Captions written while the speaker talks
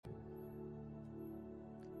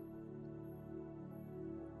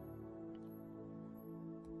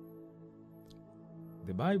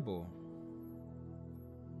The Bible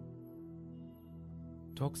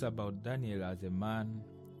talks about Daniel as a man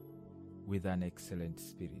with an excellent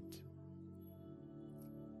spirit.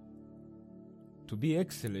 To be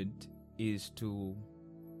excellent is to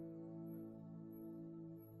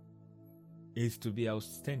be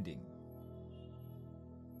outstanding.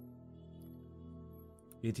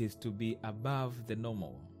 It is to be above the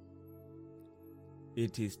normal.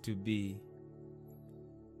 It is to be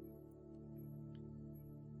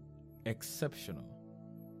exceptional.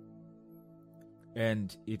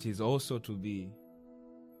 And it is also to be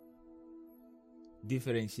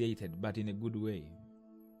differentiated, but in a good way.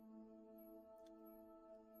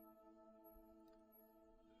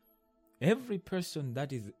 Every person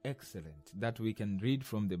that is excellent, that we can read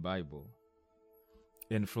from the Bible,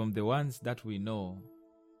 and from the ones that we know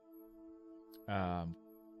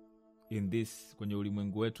in this kwenye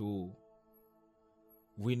ulimwengu wetu,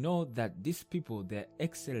 we know that these people, they're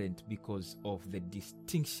excellent because of the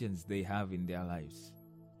distinctions they have in their lives,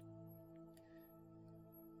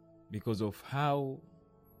 because of how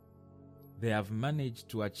they have managed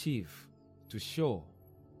to achieve, to show,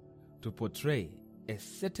 to portray a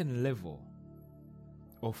certain level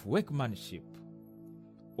of workmanship,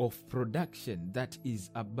 of production that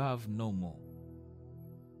is above normal.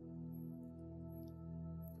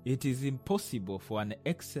 It is impossible for an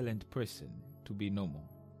excellent person to be normal.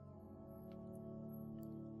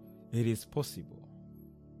 It is possible.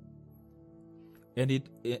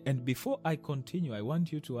 And before I continue, I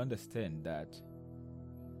want you to understand that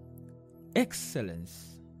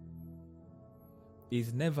excellence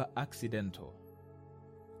is never accidental.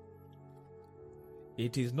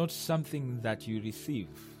 It is not something that you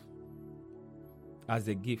receive as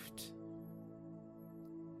a gift.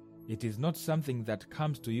 It is not something that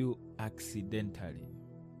comes to you accidentally.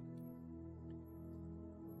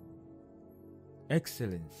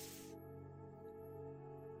 Excellence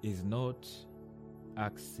is not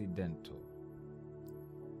accidental.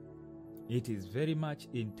 It is very much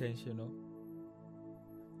intentional.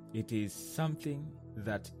 It is something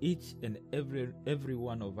that each and every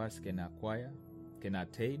one of us can acquire, can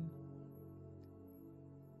attain.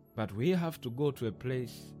 But we have to go to a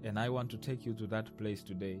place, and I want to take you to that place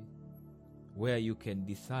today, where you can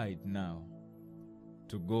decide now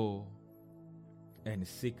to go and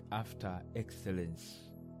seek after excellence.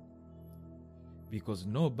 Because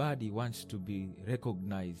nobody wants to be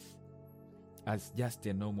recognized as just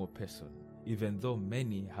a normal person, even though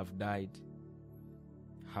many have died,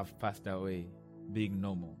 have passed away being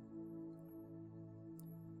normal.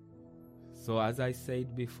 So as I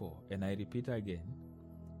said before, and I repeat again,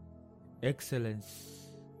 excellence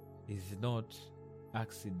is not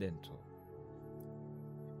accidental.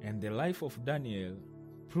 And the life of Daniel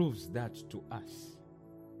proves that to us.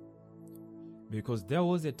 Because there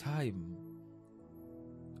was a time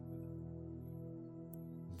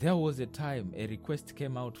a request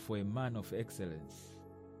came out for a man of excellence.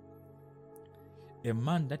 A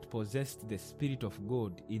man that possessed the Spirit of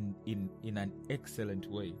God in an excellent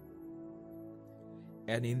way.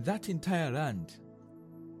 And in that entire land,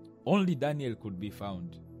 only Daniel could be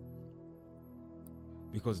found.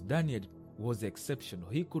 Because Daniel was exceptional.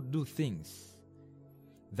 He could do things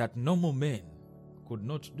that normal men could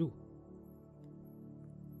not do.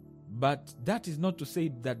 But that is not to say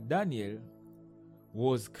that Daniel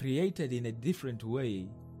was created in a different way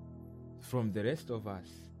from the rest of us.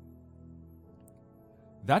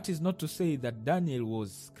 That is not to say that Daniel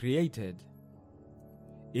was created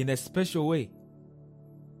in a special way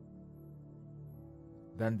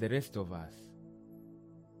than the rest of us.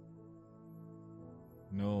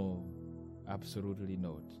 No, absolutely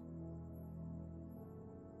not.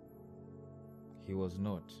 He was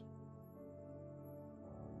not.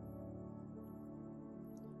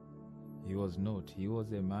 He was not. He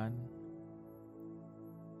was a man.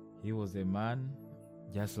 He was a man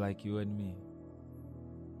just like you and me.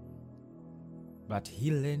 But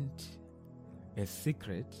he learned a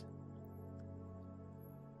secret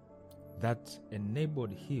that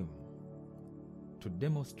enabled him to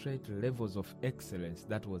demonstrate levels of excellence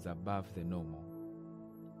that was above the normal.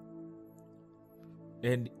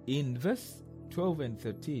 And in verse 12 and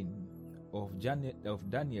 13 of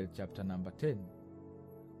Daniel chapter number 10,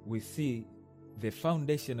 we see the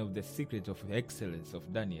foundation of the secret of excellence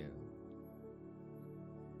of Daniel.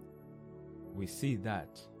 We see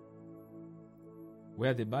that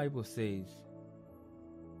where the Bible says,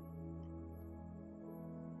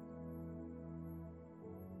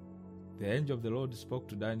 the angel of the Lord spoke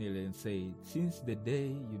to Daniel and said, since the day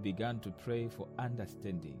you began to pray for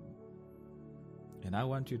understanding, and I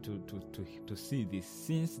want you to see this,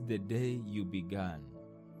 since the day you began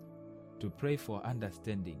to pray for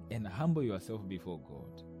understanding and humble yourself before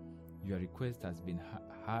God, your request has been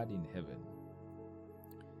heard in heaven.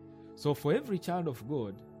 So for every child of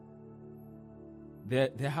God,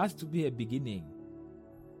 there has to be a beginning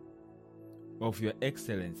of your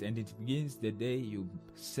excellence, and it begins the day you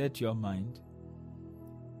set your mind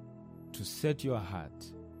to set your heart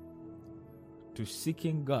to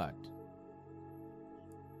seeking God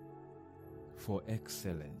for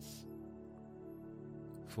excellence,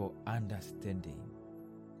 for understanding.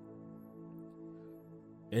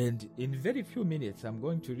 And in very few minutes, I'm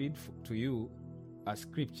going to read to you a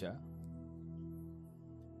scripture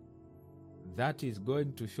that is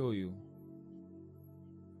going to show you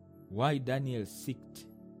why Daniel seeked.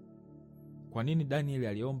 Kwa nini Daniel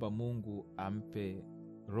aliomba Mungu ampe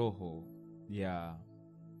roho ya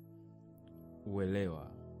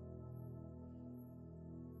uelewa?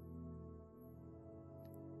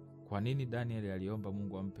 Kwa nini Daniel aliomba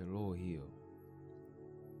Mungu ampe roho hiyo?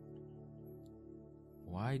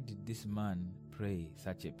 Why did this man pray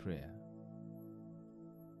such a prayer?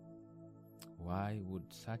 Why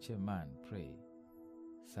would such a man pray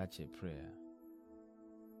such a prayer?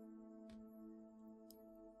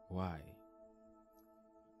 Why?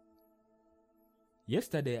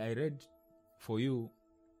 Yesterday I read for you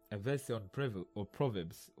a verse on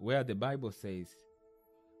Proverbs where the Bible says,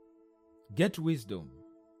 get wisdom.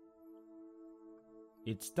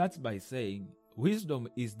 It starts by saying, wisdom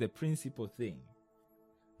is the principal thing.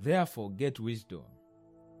 Therefore, get wisdom.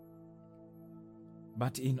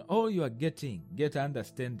 But in all you are getting, get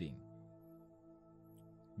understanding.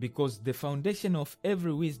 Because the foundation of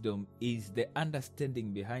every wisdom is the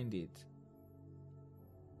understanding behind it.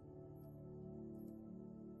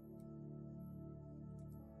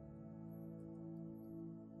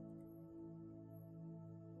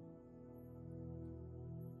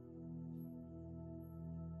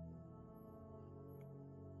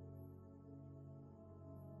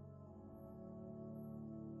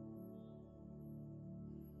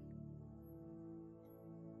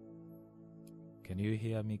 Can you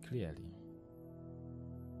hear me clearly?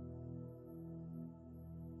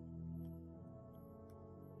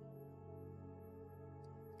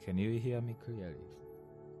 Can you hear me clearly?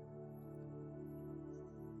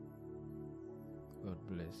 God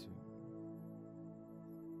bless you.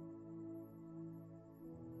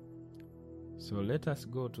 So let us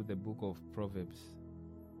go to the book of Proverbs,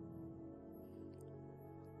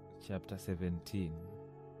 chapter 17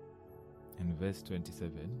 and verse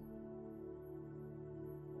 27.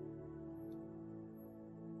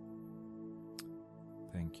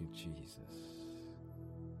 Thank you, Jesus.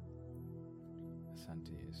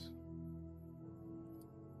 Asante Yesu.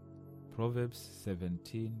 Proverbs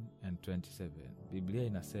 17 and 27. Biblia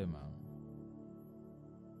inasema,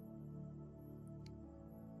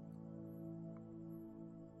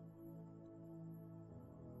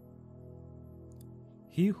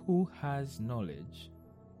 he who has knowledge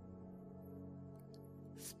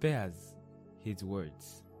spares his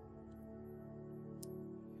words,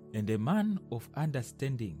 and a man of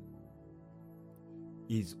understanding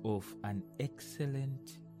is of an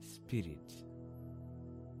excellent spirit.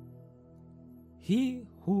 He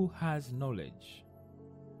who has knowledge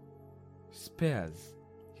spares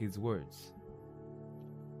his words,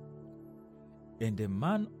 and a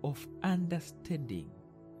man of understanding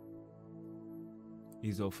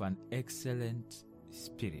is of an excellent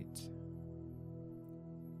spirit.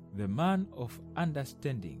 The man of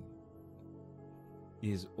understanding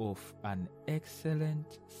is of an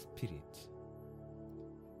excellent spirit.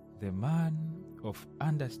 The man of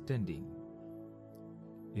understanding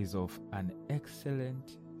is of an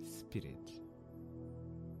excellent spirit.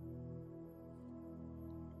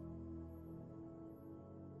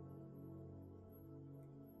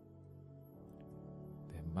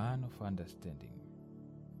 The man of understanding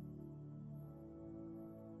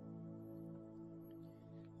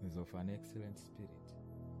is of an excellent spirit.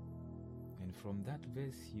 And from that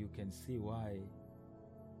verse you can see why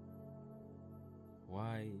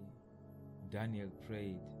Daniel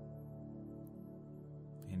prayed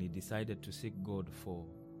and he decided to seek God for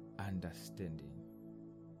understanding.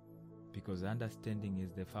 Because understanding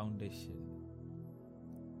is the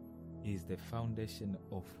foundation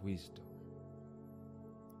of wisdom.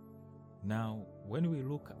 Now, when we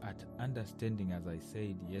look at understanding, as I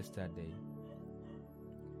said yesterday,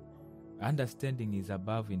 understanding is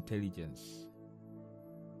above intelligence.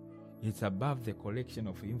 It's above the collection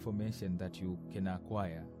of information that you can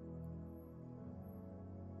acquire.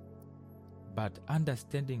 But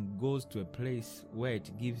understanding goes to a place where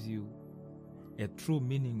it gives you a true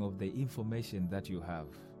meaning of the information that you have.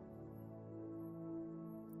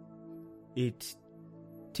 it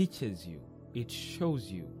teaches you, it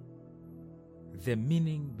shows you the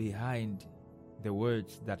meaning behind the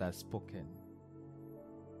words that are spoken.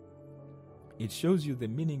 It shows you the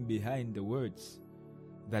meaning behind the words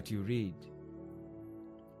that you read.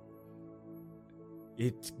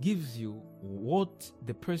 It gives you what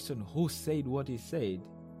the person who said what he said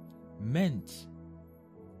meant.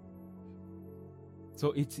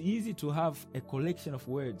 So it's easy to have a collection of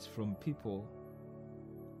words from people,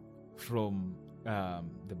 from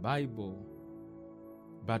the Bible,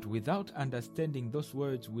 but without understanding, those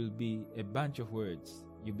words will be a bunch of words.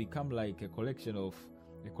 You become like a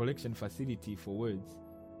collection facility for words.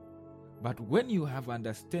 But when you have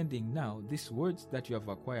understanding now, these words that you have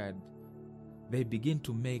acquired, they begin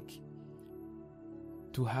to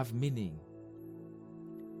have meaning.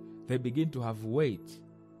 They begin to have weight.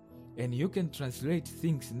 And you can translate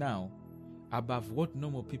things now above what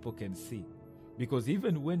normal people can see. Because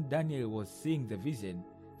even when Daniel was seeing the vision,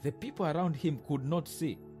 the people around him could not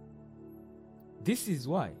see. This is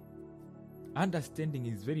why understanding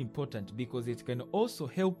is very important, because it can also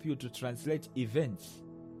help you to translate events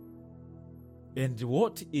and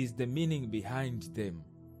what is the meaning behind them.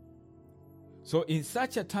 So in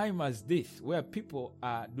such a time as this, where people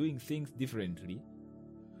are doing things differently,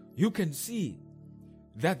 you can see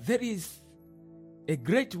that there is a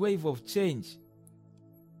great wave of change,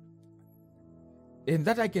 and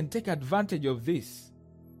that I can take advantage of this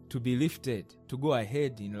to be lifted, to go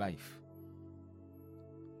ahead in life.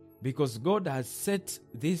 Because God has set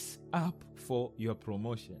this up for your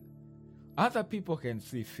promotion. Other people can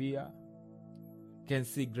see fear, can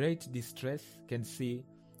see great distress, can see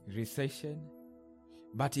recession.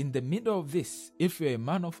 But in the middle of this, if you're a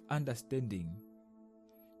man of understanding,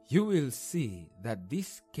 you will see that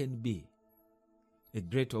this can be a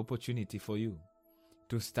great opportunity for you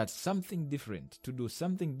to start something different, to do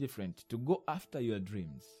something different, to go after your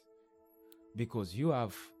dreams, because you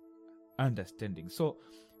have understanding. So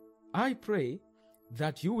I pray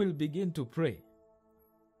that you will begin to pray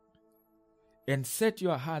and set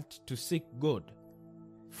your heart to seek God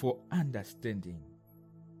for understanding.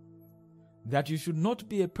 That you should not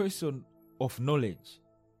be a person of knowledge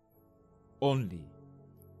only,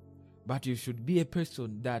 but you should be a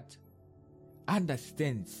person that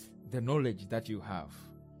understands the knowledge that you have.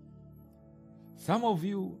 Some of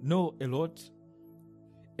you know a lot,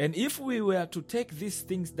 and if we were to take these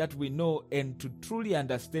things that we know and to truly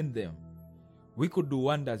understand them, we could do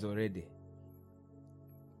wonders already.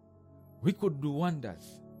 We could do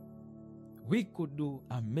wonders. We could do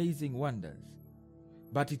amazing wonders.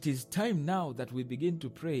 But it is time now that we begin to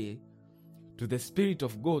pray to the Spirit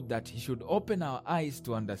of God that He should open our eyes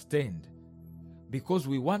to understand, because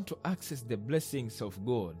we want to access the blessings of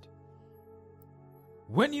God.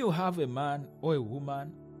 When you have a man or a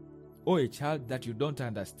woman or a child that you don't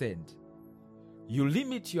understand, you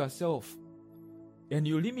limit yourself and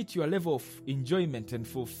you limit your level of enjoyment and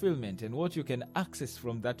fulfillment and what you can access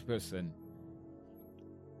from that person.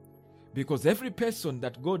 Because every person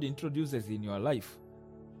that God introduces in your life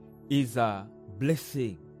is a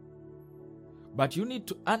blessing. But you need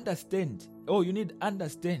to understand, or you need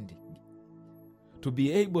understanding to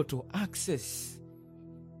be able to access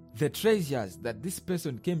the treasures that this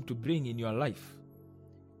person came to bring in your life.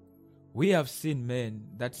 We have seen men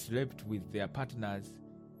that slept with their partners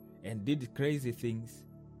and did crazy things,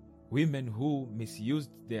 women who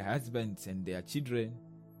misused their husbands and their children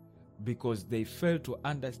because they failed to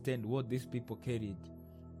understand what these people carried.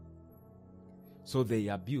 So they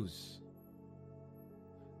abuse,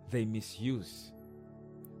 they misuse.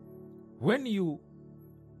 When you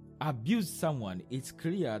abuse someone, it's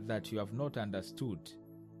clear that you have not understood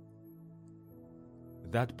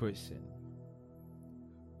that person.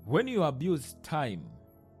 When you abuse time,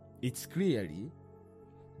 it's clearly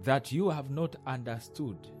that you have not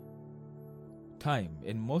understood time.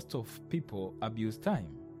 And most of people abuse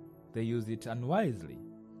time. They use it unwisely.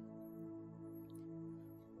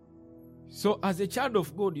 So as a child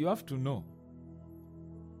of God, you have to know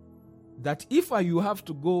that if you have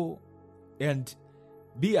to go and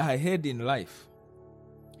be ahead in life,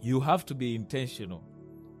 you have to be intentional.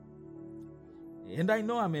 And I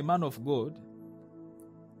know I'm a man of God,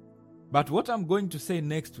 but what I'm going to say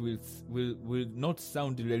next will not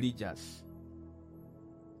sound religious.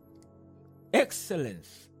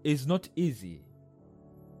 Excellence is not easy.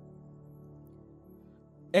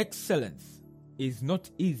 Excellence is not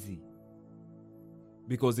easy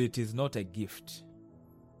because it is not a gift.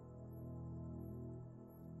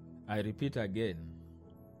 I repeat again.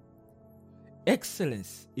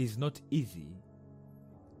 Excellence is not easy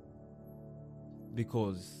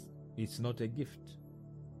because it's not a gift.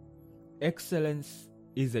 excellence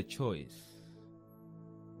is a choice.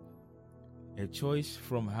 A choice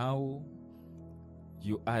from how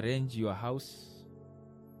you arrange your house,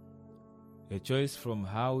 a choice from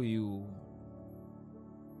how you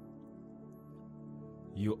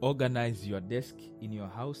organize your desk in your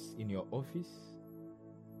house, in your office,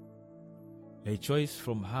 a choice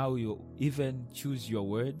from how you even choose your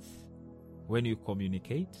words when you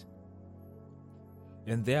communicate.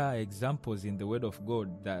 And there are examples in the Word of God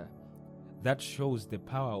that shows the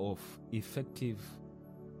power of effective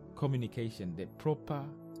communication, the proper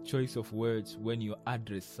choice of words when you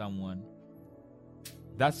address someone.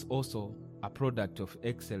 That's also a product of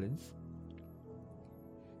excellence.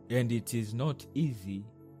 And it is not easy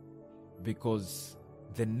because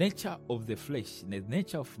the nature of the flesh, the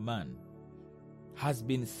nature of man has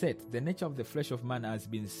been set, the nature of the flesh of man has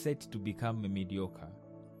been set to become mediocre.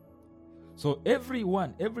 So every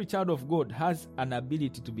child of God has an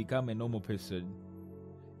ability to become a normal person.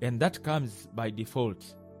 And that comes by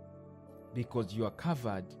default because you are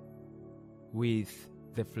covered with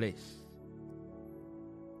the flesh.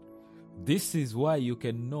 This is why you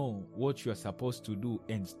can know what you are supposed to do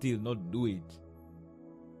and still not do it.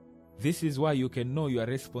 This is why you can know your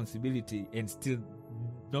responsibility and still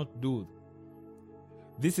not do it.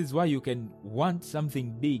 This is why you can want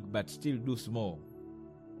something big but still do small.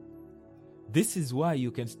 This is why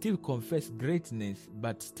you can still confess greatness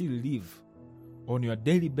but still live on your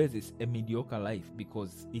daily basis a mediocre life,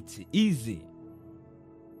 because it's easy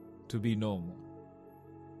to be normal.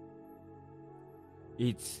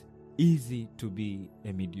 It's easy to be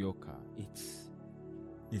a mediocre.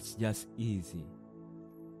 It's just easy.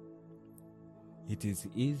 It is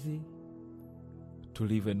easy to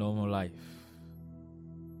live a normal life,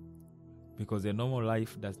 because a normal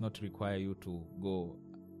life does not require you to go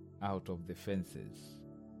out of the fences.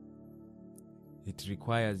 It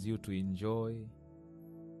requires you to enjoy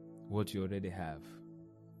what you already have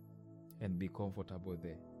and be comfortable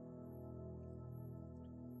there.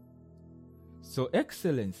 So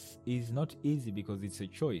excellence is not easy because it's a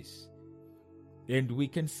choice. And we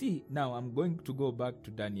can see, now I'm going to go back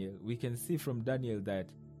to Daniel. We can see from Daniel that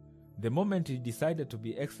the moment he decided to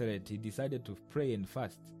be excellent, he decided to pray and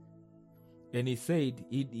fast. And he said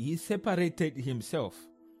he separated himself.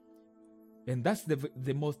 And that's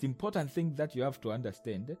the most important thing that you have to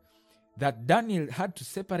understand, that Daniel had to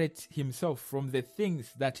separate himself from the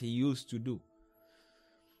things that he used to do.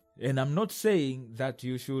 And I'm not saying that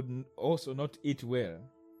you should also not eat well.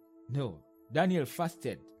 No, Daniel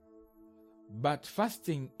fasted. But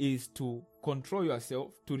fasting is to control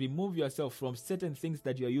yourself, to remove yourself from certain things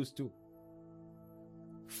that you are used to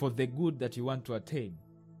for the good that you want to attain.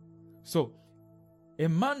 So, a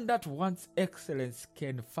man that wants excellence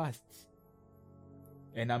can fast.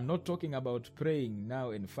 And I'm not talking about praying now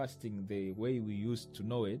and fasting the way we used to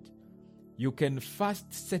know it. You can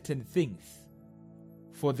fast certain things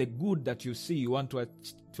for the good that you see you want to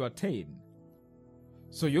attain.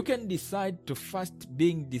 So you can decide to fast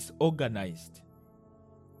being disorganized.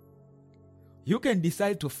 You can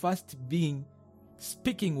decide to fast being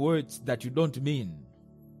speaking words that you don't mean.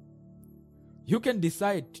 You can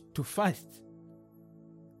decide to fast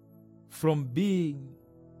from being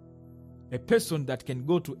a person that can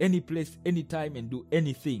go to any place, anytime, and do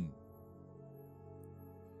anything.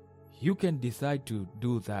 You can decide to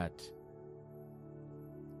do that.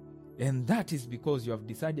 And that is because you have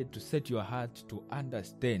decided to set your heart to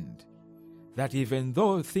understand that even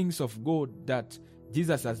though things of God that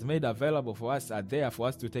Jesus has made available for us are there for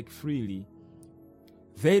us to take freely,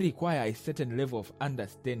 they require a certain level of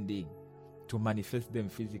understanding to manifest them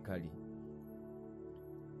physically.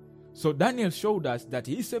 So Daniel showed us that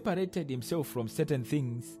he separated himself from certain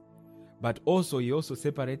things, but he also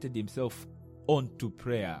separated himself onto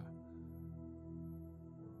prayer.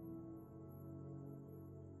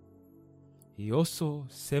 He also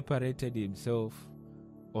separated himself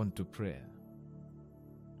onto prayer.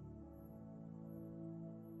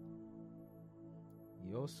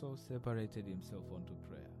 He also separated himself onto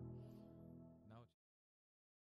prayer.